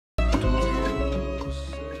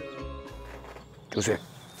Yo sé.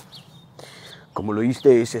 Como lo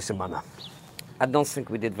hice esa semana. I don't think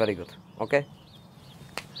we did very good, okay?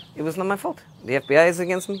 It was not my fault. The FBI is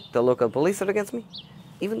against me, the local police are against me,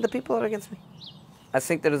 even the people are against me. I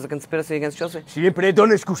think there is a conspiracy against Jose. Siempre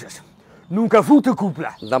don excusas. Nunca fu tu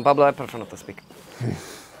culpa. Don Pablo, I prefer not to speak.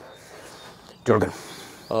 Jurgen.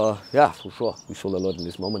 Yeah, for sure. We sold a lot in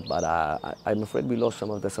this moment, but I'm afraid we lost some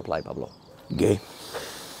of the supply, Pablo. ¿Qué?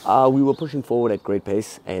 We were pushing forward at great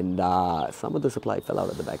pace, and some of the supply fell out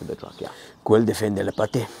at the back of the truck, yeah. ¿Cuál defiende la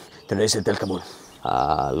pate? Teresa del Camón.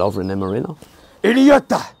 Lovren and Mourinho.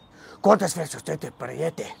 ¡Idiota! ¿Cuántas veces te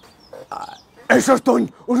parete? ¡Eso es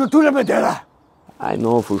tú la mentira! I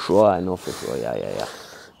know for sure, yeah.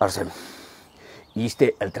 Arsene,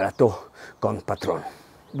 ¿hiciste el trato con patrón?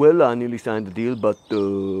 Well, I nearly signed the deal, but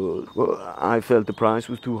I felt the price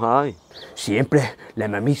was too high. Siempre la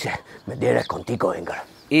mamisa me diera contigo, Wenger.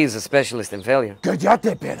 He's a specialist in failure.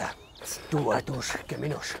 ¡Cállate, pera! Tú a tus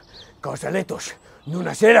caminos, causaletos, no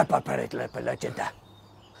nacerá para la gente.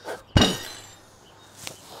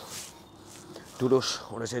 Todos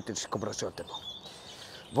honestetes comparación tengo.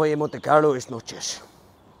 Voy a Monte Carlo esta noches.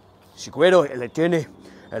 Si quiero, él tiene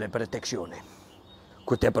la protección.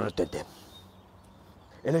 Que te protege.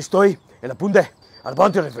 Él estoy en la punta al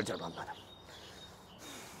banco de refrigerador.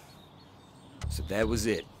 So that was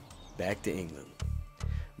it. Back to England.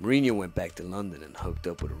 Mourinho went back to London and hooked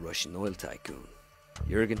up with a Russian oil tycoon.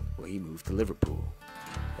 Jurgen, well, he moved to Liverpool.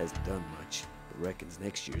 Hasn't done much, but reckons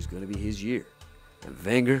next year is going to be his year. And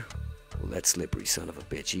Wenger, well, that slippery son of a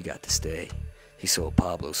bitch, he got to stay. He sold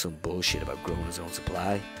Pablo some bullshit about growing his own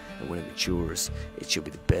supply, and when it matures, it should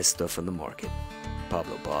be the best stuff on the market.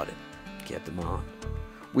 Pablo bought it, kept him on.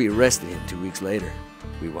 We arrested him 2 weeks later.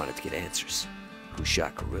 We wanted to get answers. Who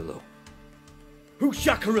shot Carrillo? Who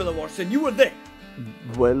shot Carrillo, Arsene? You were there.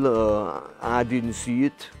 Well, I didn't see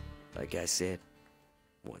it. Like I said,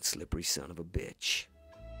 one slippery son of a bitch.